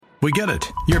We get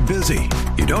it. You're busy.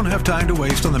 You don't have time to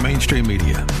waste on the mainstream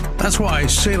media. That's why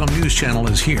Salem News Channel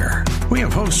is here. We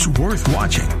have hosts worth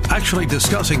watching, actually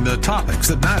discussing the topics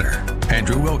that matter.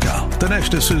 Andrew Wilkow,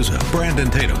 Dinesh D'Souza, Brandon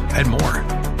Tatum, and more.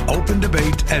 Open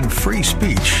debate and free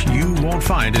speech you won't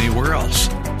find anywhere else.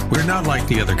 We're not like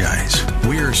the other guys.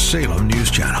 We're Salem News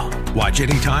Channel. Watch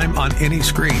anytime on any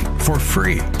screen for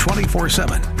free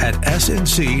 24/7 at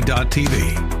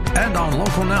snc.tv and on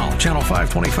Local Now, Channel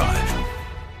 525.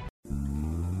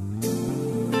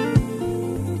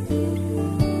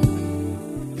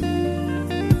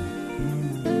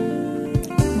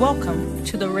 Welcome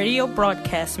to the radio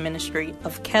broadcast ministry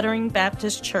of Kettering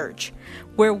Baptist Church,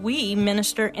 where we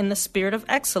minister in the spirit of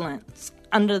excellence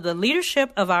under the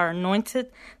leadership of our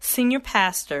anointed senior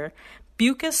pastor,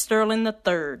 Bucas Sterling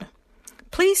III.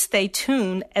 Please stay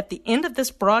tuned at the end of this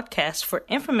broadcast for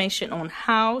information on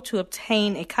how to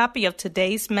obtain a copy of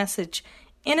today's message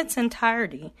in its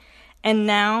entirety. And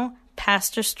now,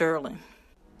 Pastor Sterling.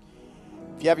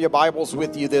 If you have your Bibles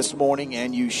with you this morning,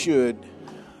 and you should,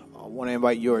 I want to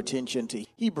invite your attention to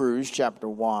Hebrews chapter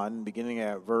 1, beginning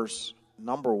at verse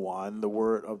number 1. The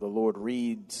word of the Lord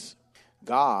reads,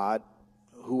 God,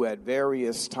 who at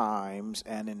various times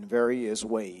and in various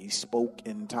ways spoke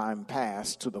in time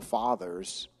past to the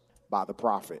fathers by the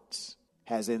prophets,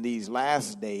 has in these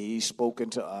last days spoken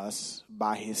to us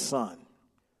by his Son,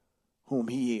 whom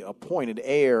he appointed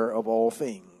heir of all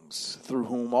things, through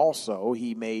whom also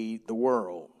he made the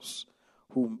worlds,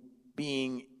 who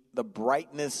being the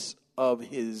brightness of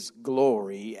his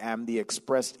glory and the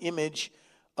expressed image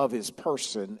of his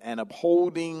person, and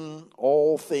upholding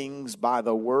all things by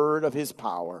the word of his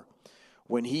power,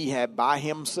 when he had by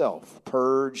himself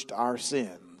purged our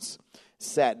sins,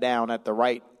 sat down at the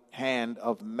right hand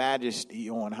of majesty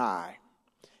on high,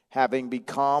 having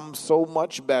become so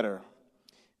much better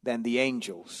than the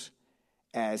angels,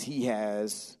 as he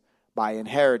has by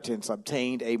inheritance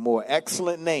obtained a more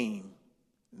excellent name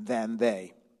than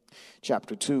they.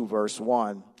 Chapter 2, verse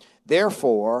 1.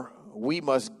 Therefore, we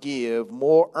must give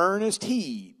more earnest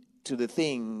heed to the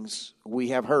things we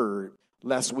have heard,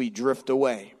 lest we drift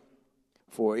away.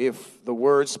 For if the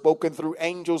word spoken through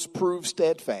angels proved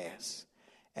steadfast,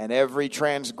 and every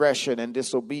transgression and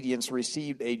disobedience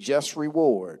received a just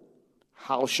reward,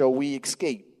 how shall we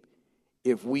escape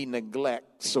if we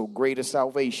neglect so great a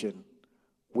salvation,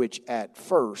 which at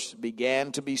first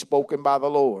began to be spoken by the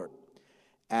Lord,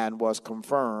 and was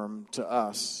confirmed to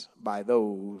us by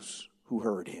those who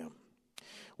heard him?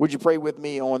 Would you pray with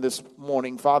me on this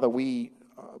morning? Father, we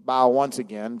bow once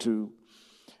again to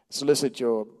solicit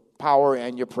your power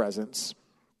and your presence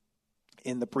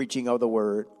in the preaching of the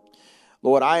word.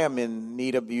 Lord, I am in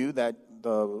need of you, that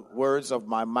the words of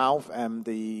my mouth and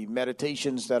the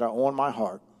meditations that are on my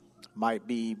heart might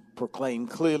be proclaimed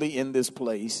clearly in this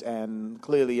place and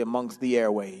clearly amongst the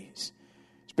airways.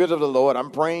 Spirit of the Lord,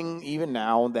 I'm praying even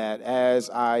now that as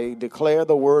I declare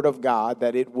the word of God,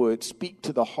 that it would speak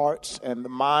to the hearts and the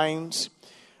minds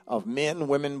of men,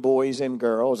 women, boys, and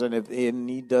girls, and if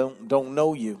any don't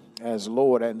know you as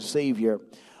Lord and Savior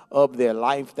of their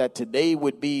life, that today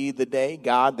would be the day,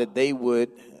 God, that they would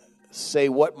say,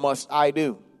 what must I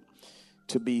do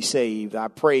to be saved? I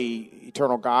pray,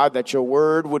 eternal God, that your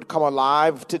word would come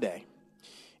alive today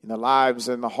in the lives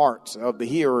and the hearts of the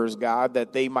hearers, God,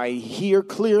 that they might hear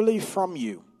clearly from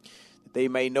you, that they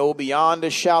may know beyond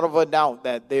a shadow of a doubt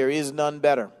that there is none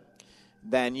better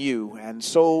than you. And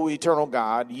so, eternal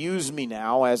God, use me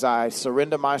now as I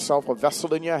surrender myself a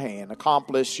vessel in your hand.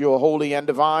 Accomplish your holy and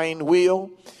divine will.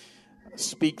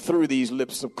 Speak through these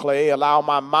lips of clay. Allow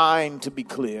my mind to be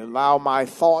clear. Allow my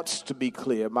thoughts to be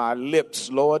clear. My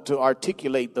lips, Lord, to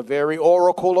articulate the very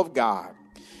oracle of God.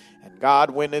 And God,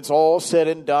 when it's all said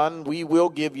and done, we will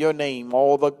give your name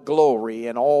all the glory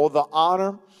and all the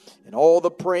honor and all the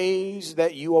praise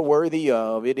that you are worthy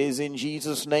of. It is in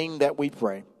Jesus' name that we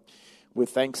pray, with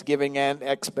thanksgiving and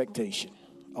expectation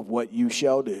of what you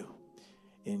shall do.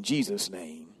 In Jesus'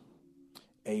 name,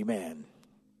 amen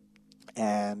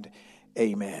and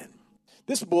amen.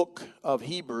 This book of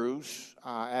Hebrews,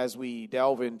 as we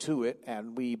delve into it,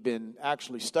 and we've been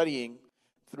actually studying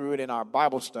through it in our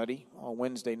Bible study on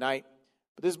Wednesday night.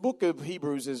 But this book of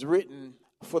Hebrews is written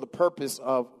for the purpose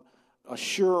of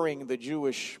assuring the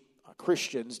Jewish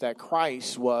Christians that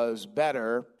Christ was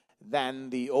better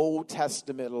than the Old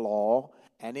Testament law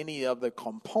and any of the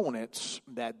components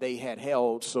that they had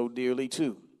held so dearly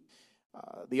to.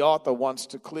 The author wants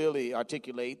to clearly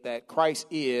articulate that Christ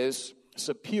is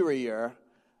superior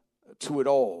to it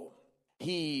all.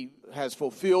 He has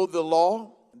fulfilled the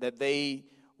law that they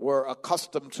were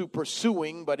accustomed to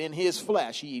pursuing, but in his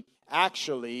flesh, he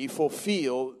actually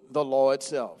fulfilled the law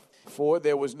itself. For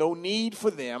there was no need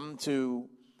for them to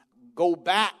go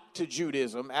back to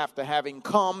Judaism after having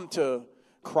come to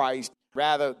Christ.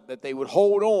 Rather, that they would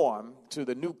hold on to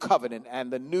the new covenant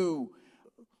and the new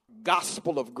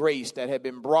gospel of grace that had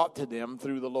been brought to them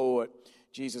through the Lord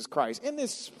Jesus Christ. In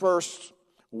this first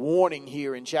warning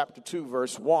here in chapter 2,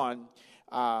 verse 1,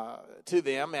 to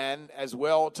them and as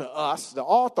well to us, the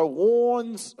author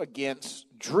warns against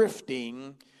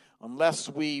drifting unless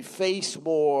we face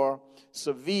more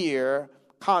severe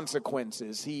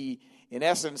consequences. He, in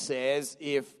essence, says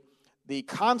if the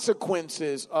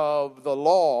consequences of the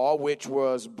law, which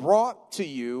was brought to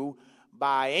you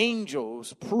by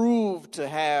angels, prove to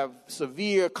have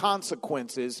severe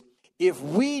consequences, if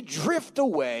we drift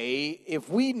away, if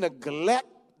we neglect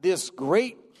this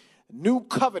great new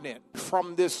covenant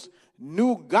from this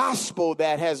new gospel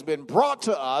that has been brought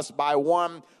to us by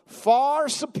one far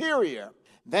superior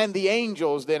than the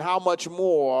angels, then how much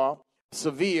more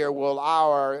severe will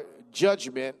our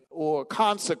judgment or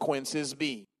consequences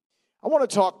be? I want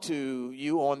to talk to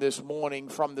you on this morning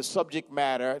from the subject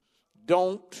matter,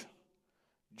 don't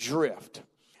drift.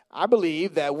 I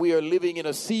believe that we are living in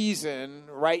a season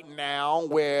right now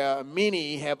where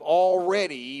many have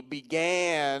already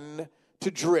began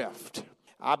to drift.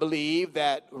 I believe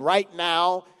that right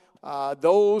now,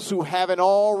 those who haven't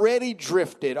already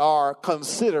drifted are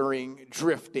considering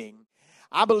drifting.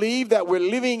 I believe that we're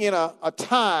living in a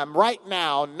time right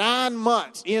now, 9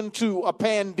 months into a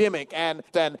pandemic and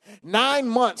then 9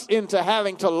 months into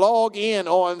having to log in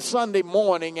on Sunday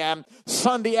morning and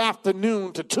Sunday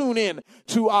afternoon to tune in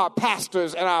to our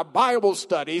pastors and our Bible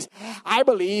studies. I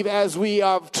believe as we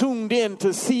have tuned in to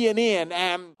CNN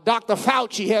and Dr.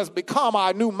 Fauci has become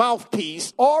our new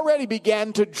mouthpiece, already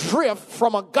began to drift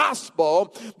from a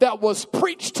gospel that was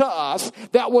preached to us,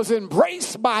 that was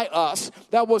embraced by us,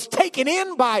 that was taken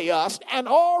in by us, and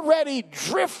already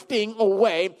drifting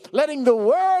away, letting the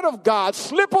word of God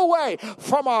slip away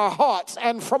from our hearts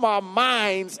and from our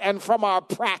minds and from our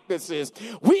practices.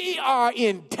 We are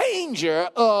in danger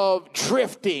of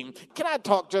drifting. Can I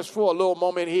talk just for a little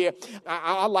moment here?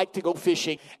 I like to go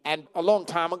fishing, and a long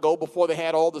time ago, before they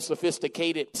had all the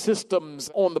sophisticated systems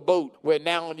on the boat, where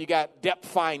now you got depth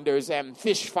finders and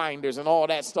fish finders and all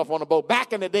that stuff on the boat.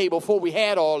 Back in the day, before we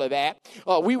had all of that,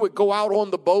 we would go out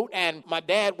on the boat, and my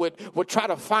dad would try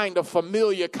to find a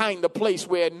familiar kind of place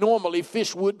where normally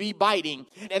fish would be biting.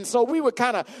 And so we would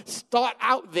kind of start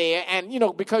out there, and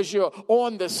because you're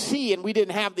on the sea and we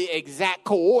didn't have the exact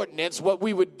coordinates, what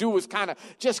we would do is kind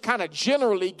of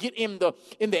generally get in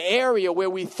the area where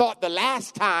we thought the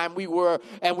last time we were,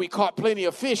 and we caught plenty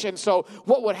of fish. And so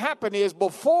what would happen is,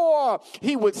 before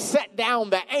he would set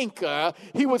down the anchor,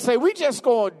 he would say, we just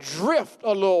going to drift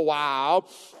a little while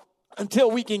until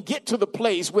we can get to the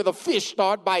place where the fish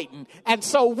start biting. And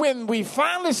so when we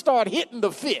finally start hitting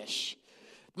the fish,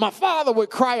 my father would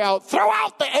cry out, throw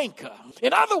out the anchor.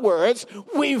 In other words,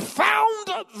 we found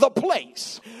the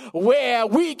place where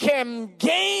we can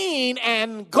gain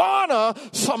and garner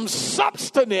some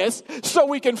substance so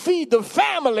we can feed the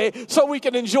family, so we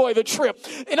can enjoy the trip.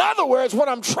 In other words, what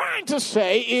I'm trying to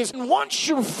say is, once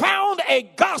you found a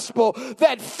gospel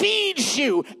that feeds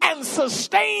you and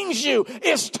sustains you,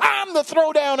 it's time to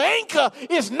throw down anchor.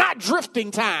 It's not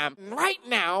drifting time. Right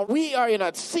now, we are in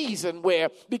a season where,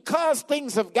 because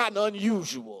things have gotten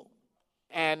unusual,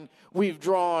 and we've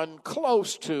drawn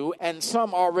close to, and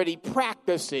some already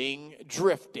practicing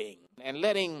drifting and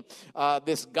letting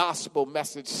this gospel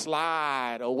message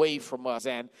slide away from us.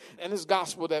 And this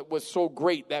gospel that was so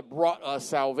great, that brought us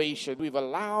salvation, we've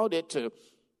allowed it to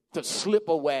slip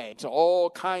away to all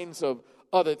kinds of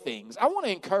other things. I want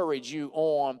to encourage you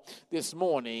on this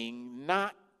morning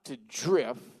not to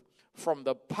drift from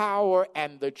the power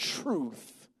and the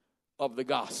truth of the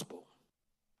gospel,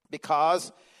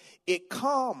 because it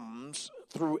comes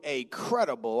through a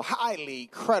credible, highly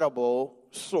credible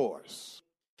source.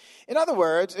 In other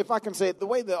words, if I can say it, the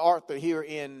way the author here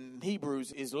in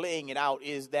Hebrews is laying it out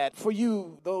is that for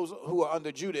you, those who are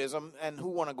under Judaism and who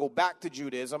want to go back to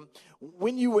Judaism,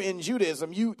 when you were in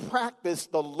Judaism, you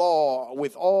practiced the law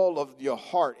with all of your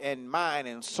heart and mind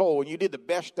and soul, and you did the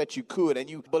best that you could, and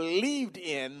you believed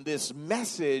in this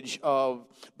message of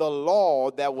the law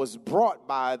that was brought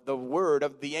by the word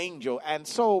of the angel. And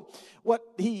so what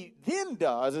he then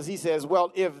does is he says,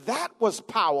 well, if that was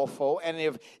powerful and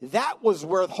if that was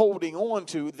worth holding on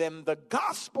to, then the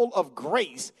gospel of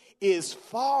grace is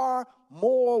far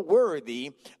more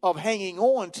worthy of hanging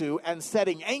on to and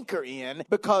setting anchor in,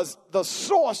 because the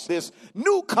source, this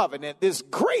new covenant, this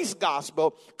grace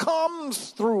gospel, comes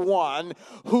through one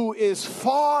who is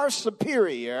far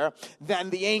superior than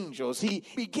the angels. He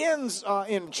begins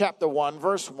in chapter 1,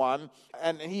 verse 1,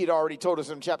 and he had already told us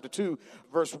in chapter 2,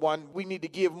 verse 1, we need to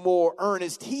give more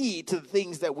earnest heed to the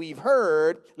things that we've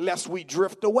heard, lest we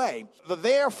drift away. The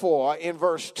therefore in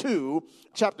verse 2,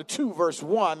 chapter 2, verse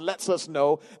 1, lets us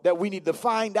know that we need to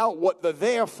find out what the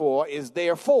therefore is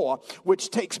there for, which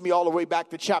takes me all the way back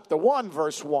to chapter 1,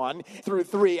 verse 1 through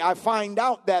 3. I find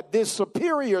out that this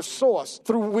superior source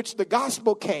through which the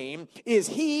gospel came is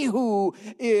he who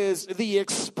is the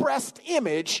expressed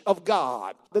image of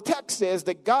God. The text says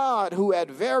that God, who at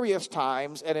various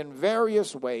times and in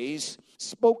various ways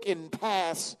spoke in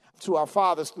past to our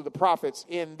fathers through the prophets,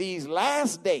 in these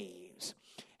last days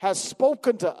has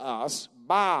spoken to us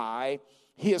by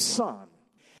his Son.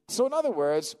 So in other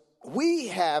words, we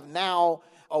have now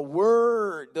a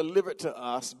word delivered to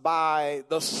us by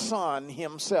the Son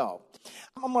himself.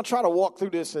 I'm going to try to walk through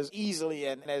this as easily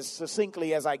and as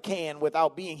succinctly as I can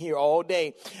without being here all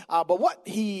day. But what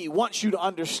he wants you to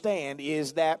understand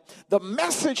is that the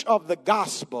message of the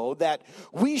gospel that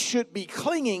we should be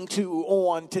clinging to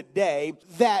on today,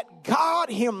 that God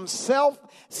himself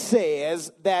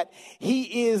says that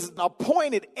he is an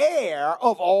appointed heir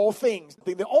of all things.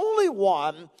 The only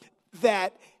one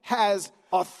that has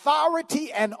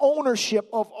authority and ownership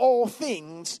of all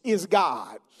things is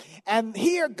God. And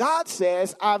here God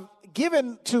says, I've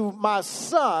given to my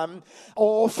Son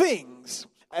all things.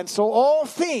 And so all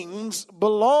things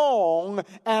belong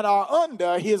and are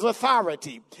under his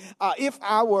authority. If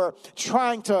I were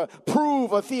trying to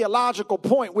prove a theological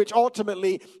point, which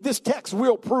ultimately this text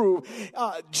will prove,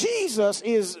 Jesus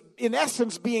is in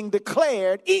essence being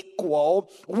declared equal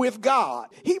with God.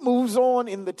 He moves on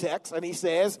in the text and he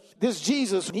says, this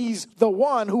Jesus, he's the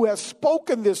one who has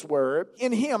spoken this word.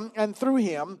 In him and through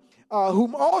him,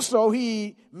 whom also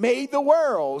he made the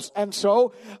worlds. And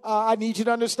so I need you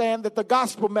to understand that the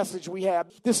gospel message we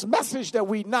have, this message that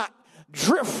we not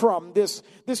drift from, this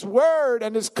word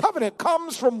and this covenant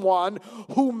comes from one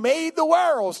who made the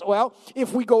worlds. Well,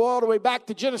 if we go all the way back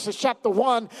to Genesis chapter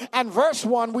 1 and verse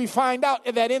 1, we find out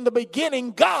that in the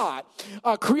beginning God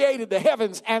created the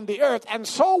heavens and the earth. And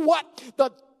so what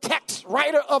the text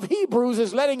writer of Hebrews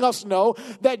is letting us know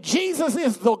that Jesus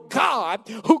is the God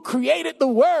who created the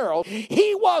world.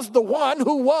 He was the one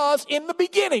who was in the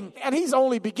beginning. And he's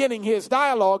only beginning his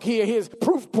dialogue here, his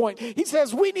proof point. He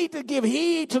says we need to give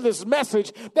heed to this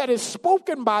message that is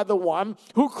spoken by the one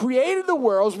who created the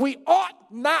worlds. We ought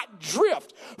not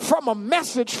drift from a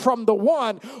message from the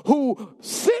one who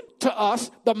sent to us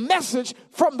the message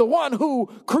from the one who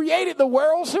created the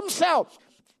worlds himself.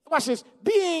 Watch this,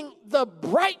 being the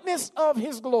brightness of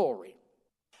his glory.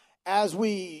 As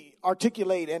we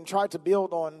articulate and try to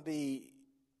build on the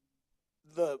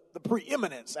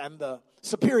preeminence and the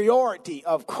superiority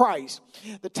of Christ,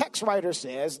 the text writer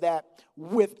says that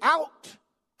without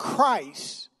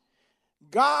Christ,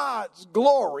 God's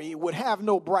glory would have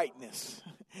no brightness.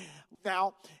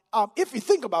 Now, if you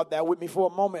think about that with me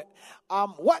for a moment,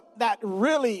 what that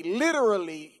really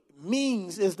literally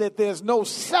means is that there's no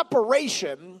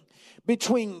separation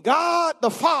between God the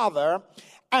Father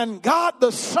and God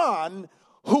the Son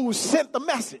who sent the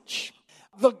message.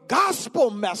 The gospel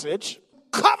message,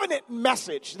 covenant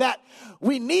message that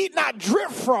we need not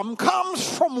drift from, comes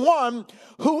from one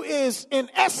who is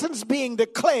in essence being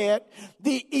declared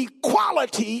the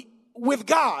equality with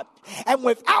God. And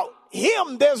without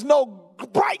him, there's no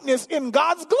brightness in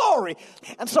God's glory.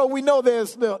 And so we know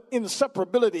there's the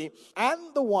inseparability, and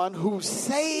the one who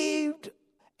saved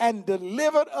and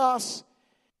delivered us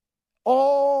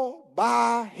all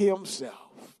by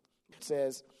himself. It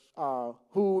says, who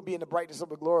will be in the brightness of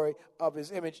the glory of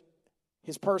his image,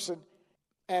 his person,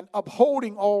 and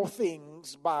upholding all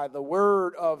things by the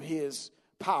word of his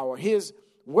power. His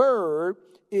word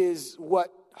is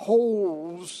what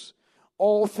holds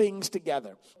all things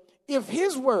together. If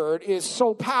his word is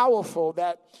so powerful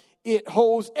that it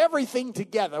holds everything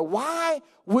together, why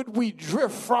would we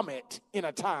drift from it in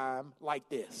a time like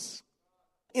this?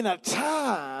 In a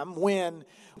time when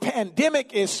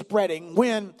pandemic is spreading,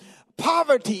 when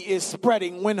poverty is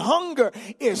spreading, when hunger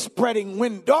is spreading,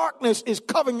 when darkness is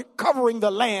covering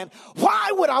the land,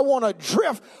 why would I want to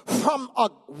drift from a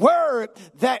word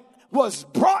that was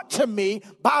brought to me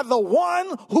by the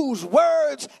one whose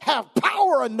words have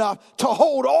power enough to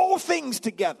hold all things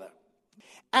together?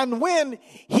 And when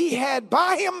he had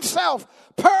by himself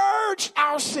purged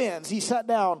our sins. He sat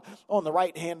down on the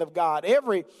right hand of God.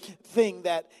 Everything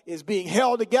that is being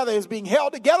held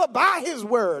together by his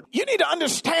word. You need to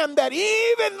understand that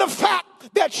even the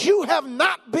fact that you have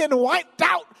not been wiped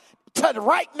out to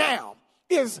right now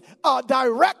is a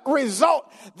direct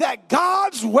result that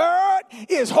God's word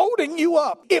is holding you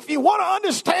up. If you want to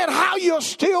understand how you're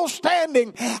still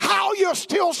standing, how you're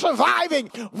still surviving,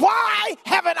 why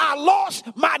haven't I lost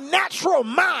my natural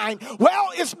mind? Well,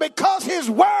 it's because his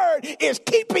word is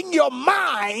keeping your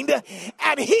mind,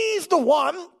 and he's the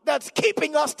one that's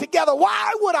keeping us together.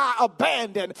 Why would I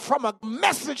abandon from a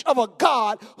message of a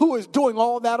God who is doing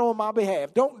all that on my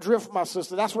behalf? Don't drift, my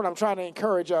sister. That's what I'm trying to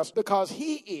encourage us, because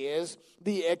he is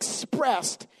the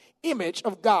expressed image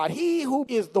of God. He who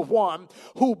is the one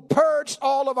who purged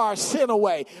all of our sin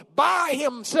away by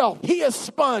himself. He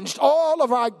expunged all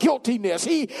of our guiltiness.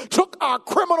 He took our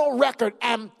criminal record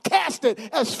and cast it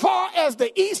as far as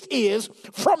the east is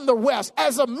from the west,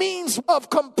 as a means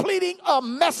of completing a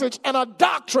message and a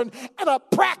doctrine and a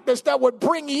practice that would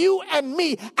bring you and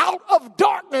me out of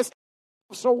darkness.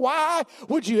 So why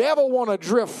would you ever want to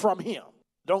drift from him?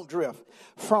 Don't drift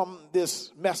from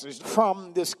this message,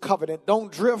 from this covenant.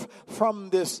 Don't drift from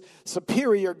this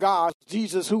superior God,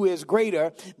 Jesus, who is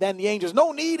greater than the angels.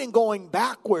 No need in going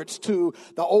backwards to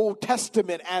the Old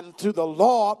Testament and to the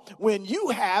law when you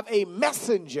have a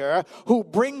messenger who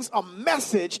brings a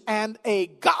message and a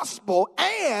gospel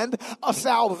and a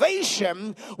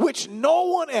salvation which no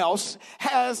one else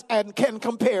has and can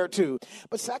compare to.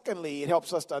 But secondly, it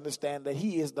helps us to understand that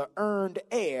he is the earned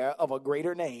heir of a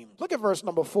greater name. Look at verse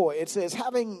number 4. It says,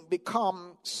 having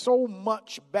become so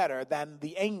much better than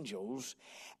the angels,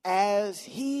 as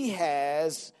he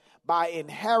has by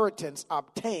inheritance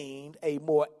obtained a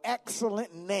more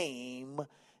excellent name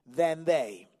than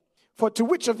they. For to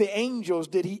which of the angels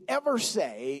did he ever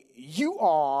say, you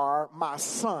are my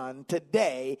son,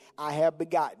 today I have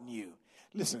begotten you?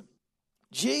 Listen,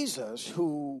 Jesus,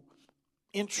 who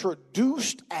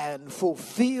introduced and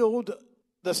fulfilled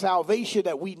the salvation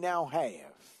that we now have,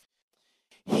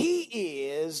 he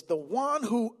is the one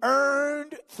who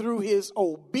earned through his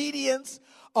obedience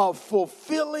of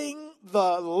fulfilling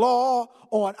the law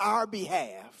on our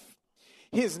behalf.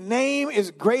 His name is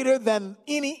greater than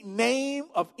any name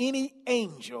of any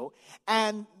angel.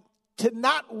 And to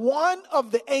not one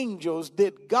of the angels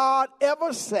did God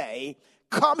ever say,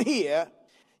 come here,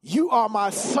 you are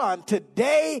my son.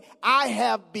 Today I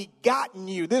have begotten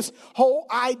you. This whole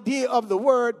idea of the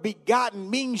word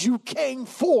begotten means you came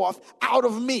forth out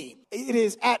of me. It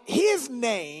is at his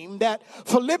name that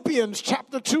Philippians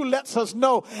chapter 2 lets us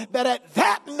know that at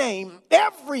that name,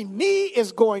 every knee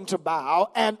is going to bow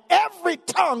and every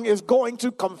tongue is going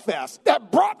to confess.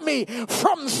 That brought me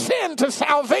from sin to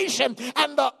salvation.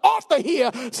 And the author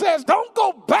here says, don't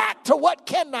go back to what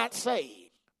cannot save.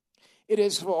 It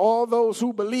is for all those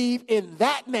who believe in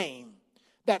that name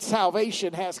that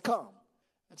salvation has come.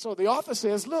 And so the author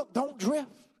says, look, don't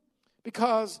drift,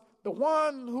 because the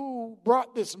one who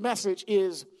brought this message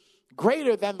is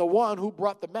greater than the one who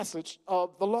brought the message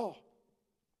of the law.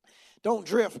 Don't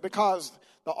drift, because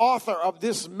the author of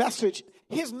this message,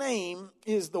 his name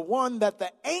is the one that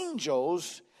the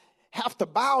angels have to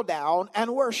bow down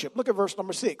and worship. Look at verse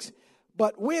number 6.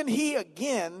 But when he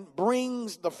again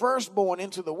brings the firstborn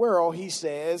into the world, he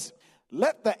says,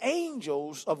 let the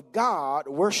angels of God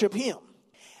worship him.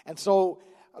 And so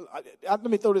let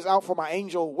me throw this out for my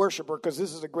angel worshiper, because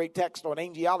this is a great text on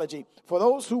angelology. For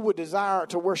those who would desire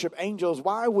to worship angels,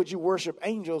 why would you worship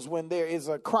angels when there is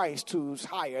a Christ who's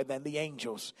higher than the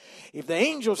angels? If the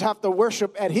angels have to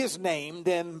worship at his name,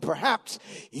 then perhaps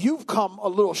you've come a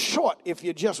little short if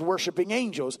you're just worshiping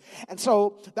angels. And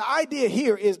so the idea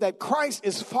here is that Christ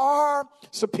is far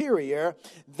superior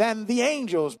than the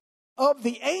angels. Of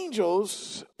the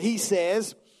angels, he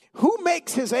says, who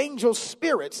makes his angels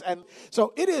spirits? And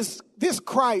so it is this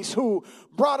Christ who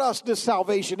brought us this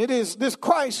salvation. It is this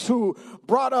Christ who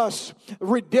brought us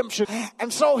redemption.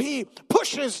 And so he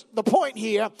pushes the point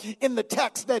here in the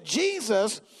text that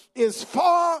Jesus is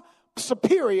far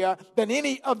superior than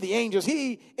any of the angels.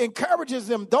 He encourages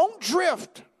them, don't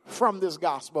drift from this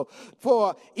gospel.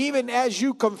 For even as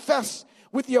you confess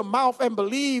with your mouth and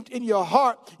believed in your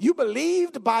heart, you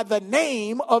believed by the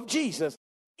name of Jesus.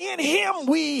 In him,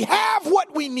 we have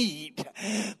what we need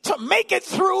to make it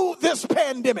through this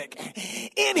pandemic.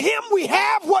 In him, we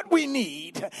have what we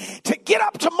need to get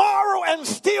up tomorrow and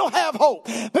still have hope.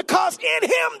 Because in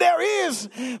him, there is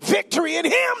victory. In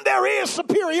him, there is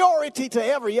superiority to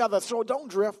every other. So don't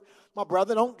drift, my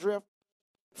brother, don't drift.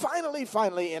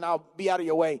 Finally, and I'll be out of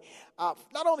your way.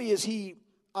 Not only is he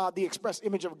the express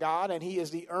image of God, and he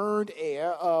is the earned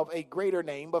heir of a greater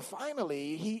name. But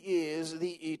finally, he is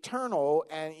the eternal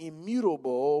and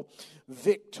immutable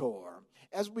victor.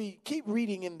 As we keep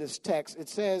reading in this text, it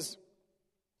says,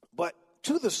 but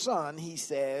to the Son, he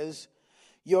says,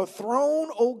 your throne,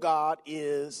 O God,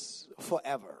 is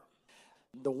forever.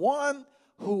 The one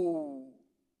who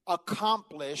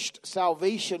accomplished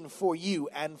salvation for you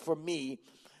and for me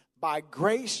by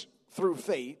grace through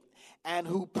faith, and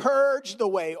who purged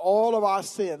away all of our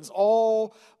sins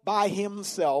all by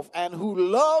himself, and who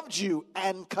loved you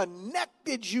and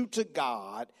connected you to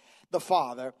God the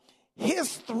Father,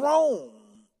 his throne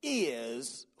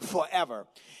is forever.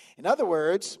 In other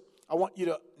words, I want you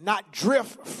to not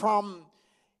drift from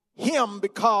him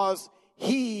because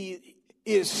he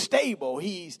is stable.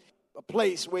 He's a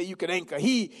place where you can anchor.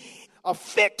 He a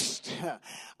fixed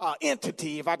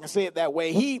entity, if I can say it that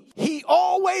way. He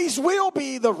always will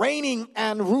be the reigning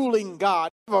and ruling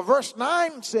God. Verse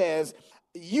 9 says,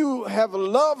 you have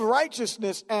loved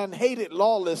righteousness and hated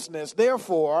lawlessness.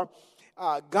 Therefore,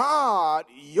 God,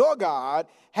 your God,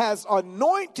 has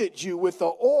anointed you with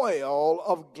the oil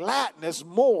of gladness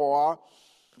more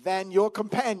than your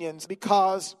companions,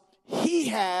 because he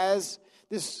has,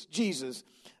 this Jesus,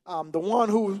 the one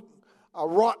who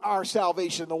wrought our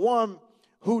salvation, the one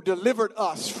who delivered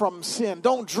us from sin.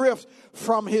 Don't drift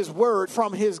from his word,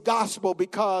 from his gospel,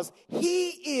 because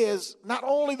he is not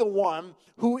only the one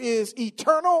who is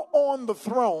eternal on the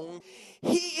throne,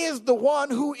 he is the one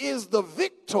who is the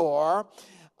victor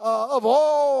of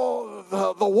all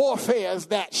the warfares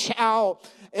that shall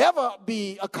ever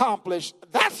be accomplished.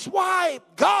 That's why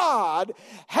God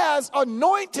has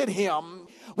anointed him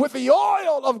with the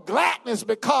oil of gladness,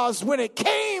 because when it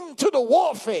came to the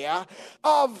warfare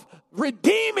of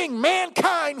redeeming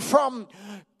mankind from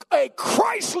a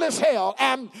Christless hell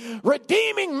and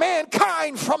redeeming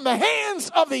mankind from the hands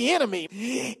of the enemy,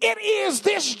 it is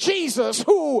this Jesus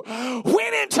who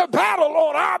went into battle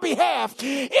on our behalf.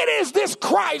 It is this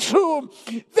Christ who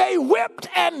they whipped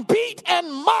and beat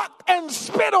and mocked and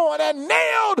spit on and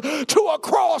nailed to a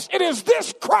cross. It is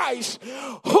this Christ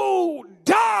who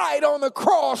died on the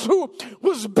cross, who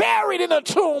was buried in a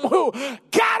tomb, who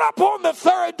got up on the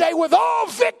third day with all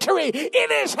victory in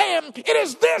his hand. It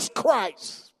is this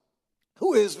Christ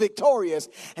who is victorious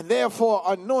and therefore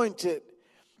anointed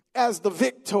as the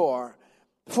victor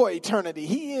for eternity.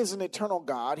 He is an eternal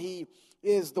God. He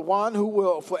is the one who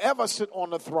will forever sit on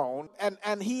the throne,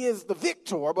 and he is the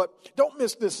victor. But don't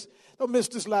miss this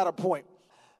latter point.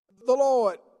 The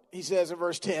Lord, he says in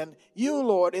verse 10, you,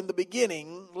 Lord, in the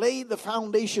beginning laid the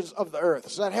foundations of the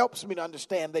earth. So that helps me to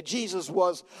understand that Jesus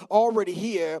was already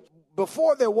here.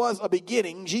 Before there was a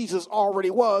beginning, Jesus already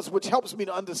was, which helps me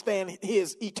to understand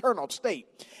his eternal state.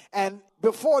 And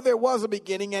before there was a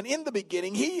beginning, and in the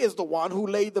beginning, he is the one who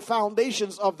laid the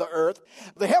foundations of the earth.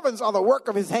 The heavens are the work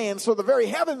of his hands, so the very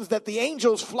heavens that the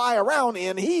angels fly around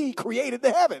in, he created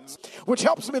the heavens, which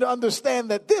helps me to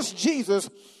understand that this Jesus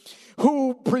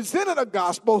who presented a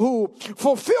gospel, who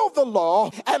fulfilled the law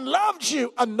and loved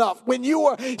you enough when you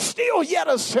were still yet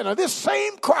a sinner. This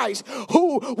same Christ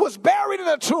who was buried in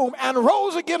a tomb and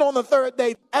rose again on the third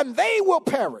day, and they will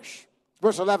perish.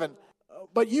 Verse 11,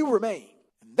 but you remain.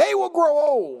 They will grow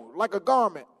old like a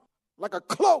garment, like a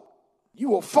cloak. You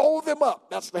will fold them up.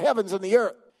 That's the heavens and the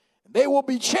earth. They will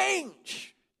be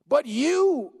changed, but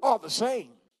you are the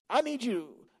same. I need you,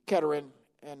 Kettering,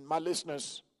 and my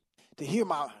listeners to hear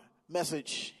my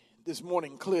message this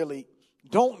morning clearly.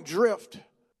 Don't drift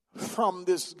from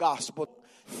this gospel,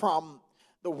 from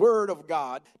the word of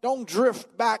God. Don't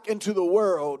drift back into the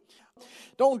world.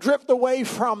 Don't drift away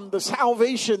from the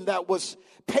salvation that was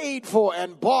paid for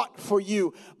and bought for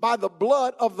you by the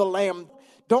blood of the Lamb.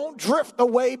 Don't drift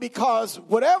away, because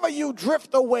whatever you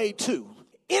drift away to,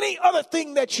 any other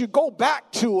thing that you go back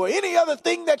to, or any other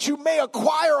thing that you may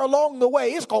acquire along the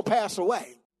way, it's going to pass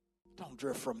away. Don't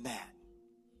drift from that.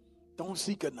 Don't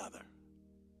seek another.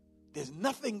 There's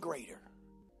nothing greater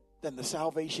than the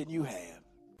salvation you have.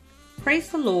 Praise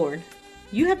the Lord.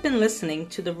 You have been listening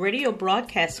to the radio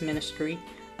broadcast ministry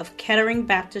of Kettering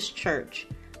Baptist Church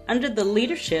under the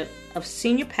leadership of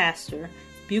Senior Pastor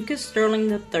Bucus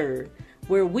Sterling III,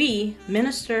 where we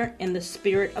minister in the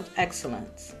spirit of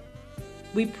excellence.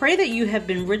 We pray that you have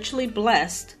been richly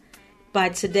blessed by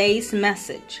today's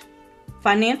message.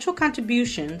 Financial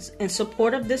contributions in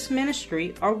support of this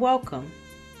ministry are welcome.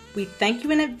 We thank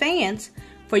you in advance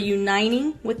for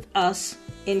uniting with us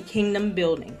in kingdom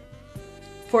building.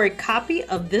 For a copy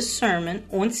of this sermon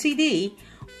on CD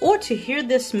or to hear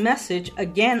this message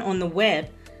again on the web,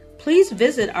 please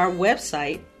visit our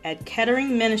website at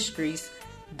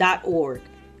ketteringministries.org.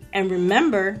 And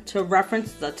remember to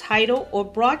reference the title or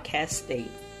broadcast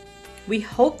date. We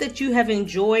hope that you have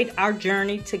enjoyed our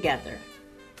journey together.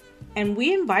 And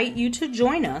we invite you to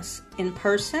join us in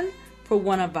person for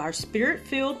one of our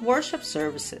Spirit-filled worship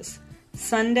services,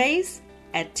 Sundays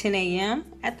at 10 a.m.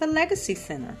 at the Legacy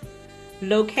Center,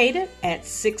 located at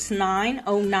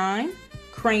 6909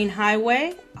 Crane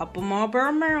Highway, Upper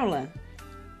Marlboro, Maryland,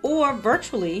 or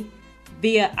virtually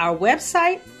via our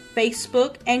website,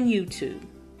 Facebook, and YouTube.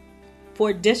 For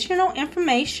additional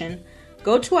information,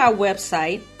 go to our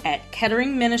website at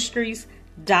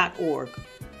ketteringministries.org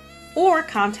or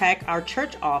contact our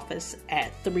church office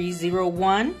at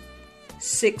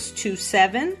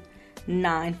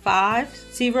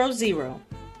 301-627-9500.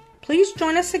 Please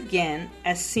join us again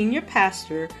as Senior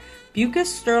Pastor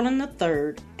Bucas Sterling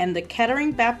III and the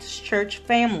Kettering Baptist Church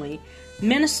family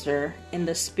minister in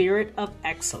the spirit of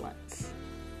excellence.